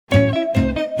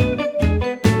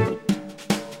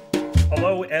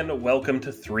and welcome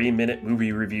to 3-Minute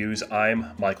Movie Reviews.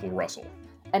 I'm Michael Russell.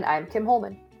 And I'm Kim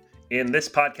Holman. In this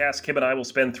podcast, Kim and I will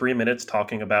spend 3 minutes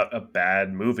talking about a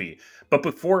bad movie. But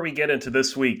before we get into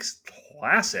this week's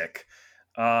classic,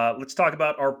 let's talk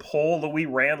about our poll that we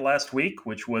ran last week,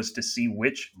 which was to see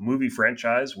which movie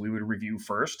franchise we would review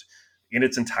first in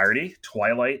its entirety,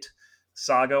 Twilight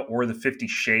Saga or the 50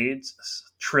 Shades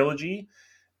trilogy.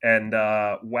 And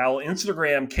while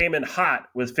Instagram came in hot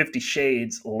with 50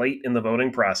 Shades late in the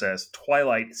voting process,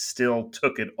 Twilight still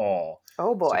took it all.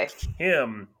 Oh boy. So,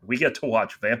 Kim, we get to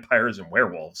watch Vampires and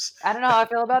Werewolves. I don't know how I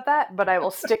feel about that, but I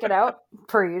will stick it out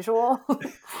per usual.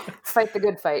 Fight the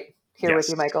good fight here with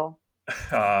you, Michael.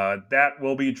 That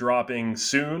will be dropping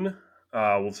soon.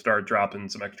 We'll start dropping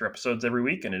some extra episodes every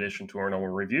week in addition to our normal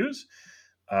reviews.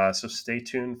 So stay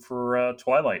tuned for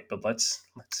Twilight, but let's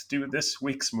do this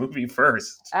week's movie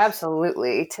first.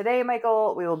 Absolutely. Today,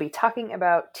 Michael, we will be talking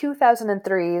about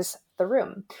 2003's The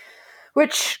Room,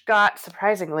 which got,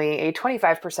 surprisingly, a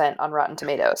 25% on Rotten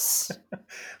Tomatoes.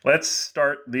 Let's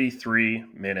start the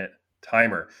 3-minute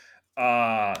timer.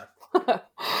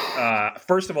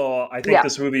 First of all, I think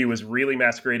this movie was really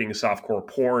masquerading as softcore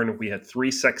porn. We had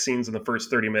 3 sex scenes in the first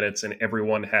 30 minutes, and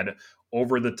everyone had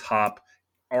over-the-top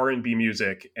R&B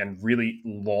music and really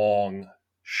long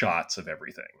shots of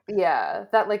everything. Yeah,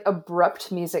 that like abrupt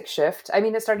music shift. I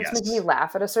mean, it started to make me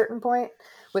laugh at a certain point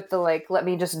with the like, let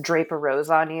me just drape a rose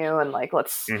on you and like,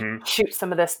 let's shoot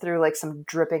some of this through like some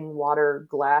dripping water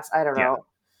glass. I don't know.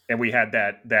 And we had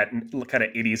that kind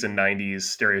of 80s and 90s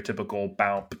stereotypical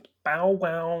bow,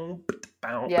 wow,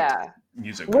 bow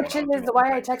music. Which is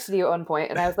why I texted you at one point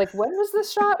and I was like, when was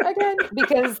this shot again?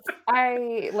 Because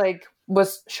I like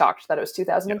was shocked that it was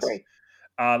 2003.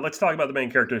 Yes. Let's talk about the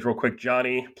main characters real quick.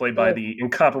 Johnny, played by the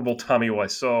incomparable Tommy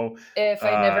Wiseau. If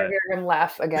I never hear him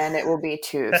laugh again, it will be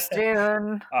too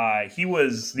soon. He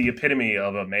was the epitome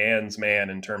of a man's man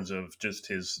in terms of just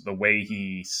the way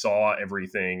he saw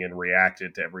everything and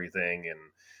reacted to everything and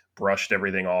brushed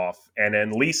everything off. And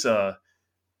then Lisa,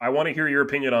 I want to hear your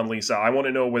opinion on Lisa. I want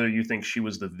to know whether you think she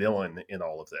was the villain in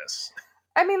all of this.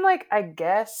 I mean, like, I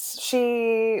guess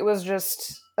she was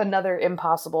just another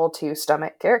impossible to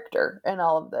stomach character in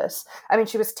all of this. I mean,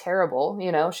 she was terrible,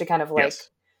 you know, she kind of like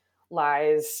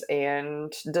lies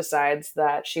and decides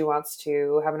that she wants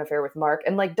to have an affair with Mark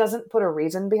and like doesn't put a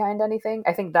reason behind anything.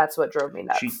 I think that's what drove me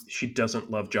nuts. She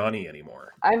doesn't love Johnny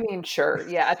anymore. I mean, sure.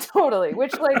 Yeah, totally.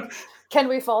 Which like, can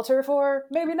we fault her for?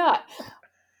 Maybe not.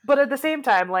 But at the same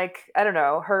time, like, I don't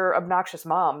know, her obnoxious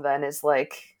mom then is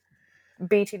like,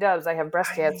 BT dubs, I have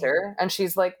breast cancer. And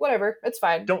she's like, whatever, it's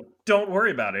fine. Don't worry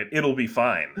about it. It'll be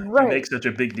fine. Right. You make such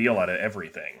a big deal out of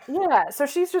everything. Yeah, so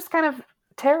she's just kind of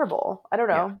terrible. I don't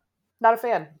know. Yeah. Not a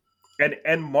fan.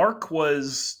 And Mark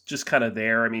was just kind of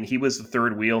there. I mean, he was the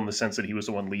third wheel in the sense that he was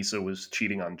the one Lisa was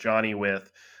cheating on Johnny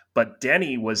with. But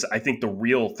Denny was, I think, the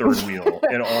real third wheel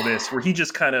in all this, where he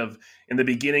just kind of, in the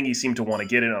beginning, he seemed to want to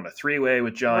get in on a 3-way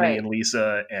with Johnny and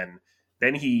Lisa. And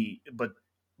then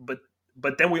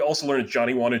But then we also learned that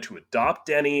Johnny wanted to adopt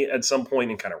Denny at some point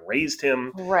and kind of raised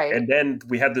him. Right. And then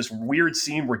we had this weird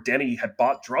scene where Denny had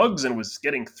bought drugs and was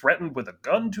getting threatened with a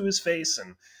gun to his face.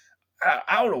 And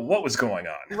I don't know what was going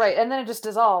on. Right. And then it just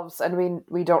dissolves. And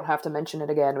we don't have to mention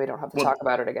it again. We don't have to talk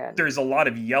about it again. There's a lot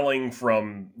of yelling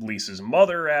from Lisa's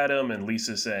mother at him and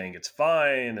Lisa saying it's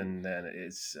fine. And then I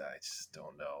just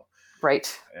don't know.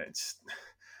 Right. It's,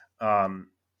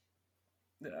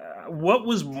 what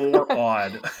was more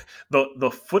odd, the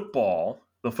football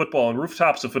and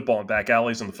rooftops of football and back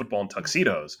alleys and the football and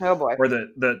tuxedos. Oh boy. Or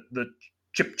the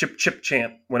chip, chip, chip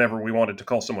chant whenever we wanted to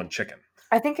call someone chicken.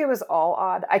 I think it was all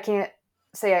odd. I can't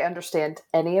say I understand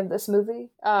any of this movie.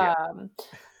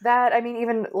 That, I mean,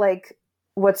 even like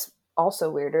what's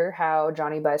also weirder, how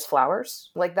Johnny buys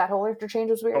flowers. Like that whole interchange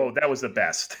was weird. Oh, that was the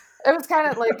best. It was kind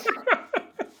of like...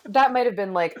 That might have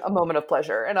been like a moment of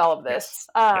pleasure in all of this.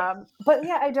 But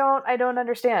yeah, I don't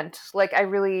understand. Like, I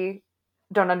really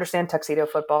don't understand tuxedo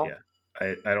football. Yeah,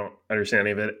 I don't understand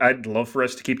any of it. I'd love for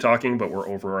us to keep talking, but we're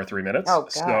over our 3 minutes. Oh,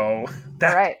 God. So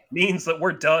that means that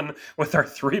we're done with our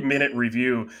 3-minute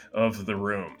review of The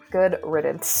Room. Good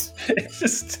riddance. It's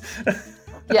just...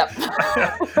 Yep.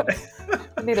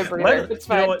 I need a breather. It's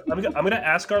fine. You know what? I'm going to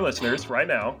ask our listeners right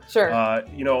now. Sure.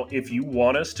 If you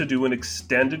want us to do an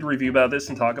extended review about this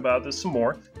and talk about this some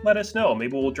more, let us know.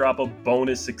 Maybe we'll drop a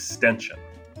bonus extension.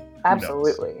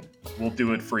 Absolutely. We'll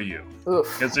do it for you.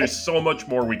 Oof. Because there's so much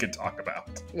more we could talk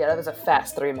about. Yeah, that was a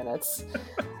fast 3 minutes.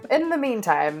 In the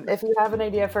meantime, if you have an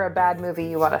idea for a bad movie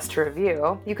you want us to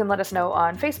review, you can let us know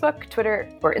on Facebook, Twitter,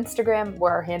 or Instagram,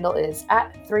 where our handle is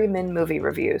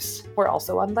 @3MinMovieReviews. We're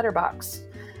also on Letterboxd.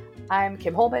 I'm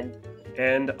Kim Holman.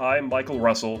 And I'm Michael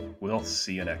Russell. We'll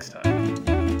see you next time.